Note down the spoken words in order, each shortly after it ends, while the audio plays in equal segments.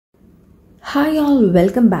Hi all,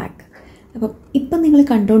 welcome back. അപ്പോൾ ഇപ്പം നിങ്ങൾ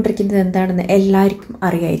കണ്ടുകൊണ്ടിരിക്കുന്നത് എന്താണെന്ന് എല്ലാവർക്കും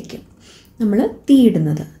അറിയായിരിക്കും. നമ്മൾ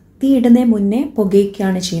തീയിടുന്നതിന് മുന്നേ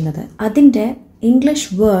പുകയ്ക്കുകയാണ് ചെയ്യുന്നത്. അതിൻ്റെ ഇംഗ്ലീഷ്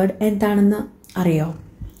വേർഡ് എന്താണെന്ന് അറിയോ?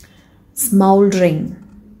 സ്മൗൾഡറിങ്.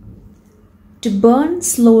 To burn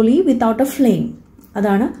slowly without A flame,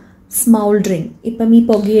 അതാണ് സ്മൗൾഡറിങ്. ഇപ്പം ഈ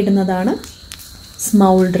പുകയിടുന്നതാണ്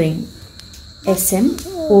സ്മൗൾഡറിങ്.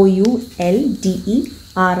 SMOULDERING.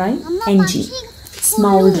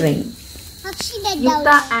 Smoldering.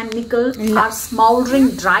 Yukta and Nicole are smoldering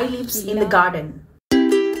dry leaves in the garden.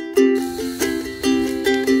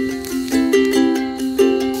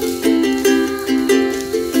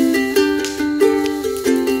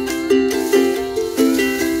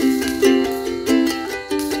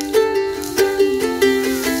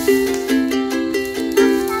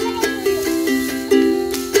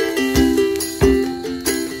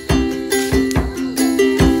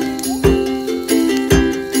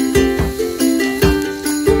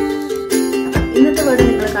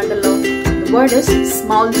 The word is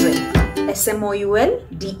smoldering.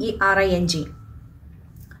 SMOULDERING.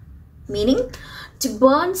 Meaning to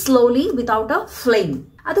burn slowly without a flame.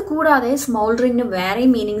 അത് കൂടാതെ സ്മോൾഡറിംഗിന് വേറെ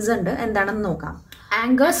meanings ഉണ്ട്. എന്താണെന്ന് നോക്കാം.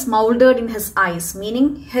 Anger smoldered in his eyes, meaning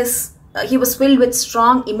he was filled with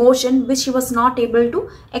strong emotion which he was not able to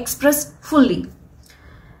express fully.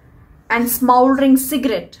 And smoldering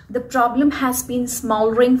cigarette. The problem has been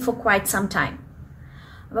smoldering for quite some time.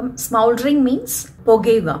 Smoldering means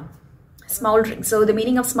pugayuka. Smoldering. So the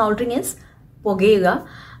meaning of smoldering is pugayuka.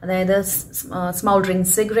 That is smoldering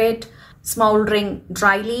cigarette, smoldering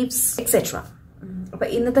dry leaves, etc. അപ്പോൾ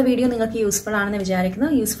ഇന്നത്തെ video നിങ്ങൾക്ക് useful ആണെന്ന് വിചാരിക്കുന്നു.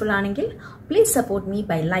 Useful ആണെങ്കിൽ please support me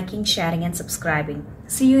by liking, sharing and subscribing.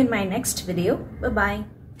 See you in my next video. Bye bye.